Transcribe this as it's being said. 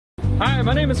Hi,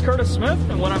 my name is Curtis Smith,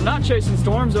 and when I'm not chasing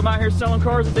storms, I'm out here selling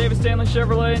cars at David Stanley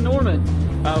Chevrolet in Norman.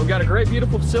 We've got a great,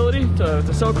 beautiful facility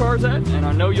to sell cars at, and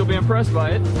I know you'll be impressed by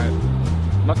it.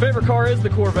 My favorite car is the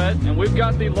Corvette, and we've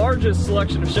got the largest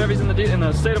selection of Chevys in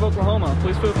the state of Oklahoma.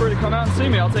 Please feel free to come out and see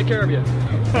me. I'll take care of you.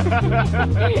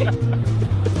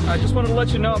 I just wanted to let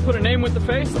you know, I put a name with the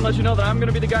face and let you know that I'm going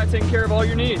to be the guy taking care of all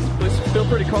your needs. Please feel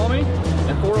free to call me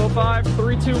at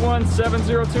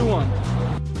 405-321-7021.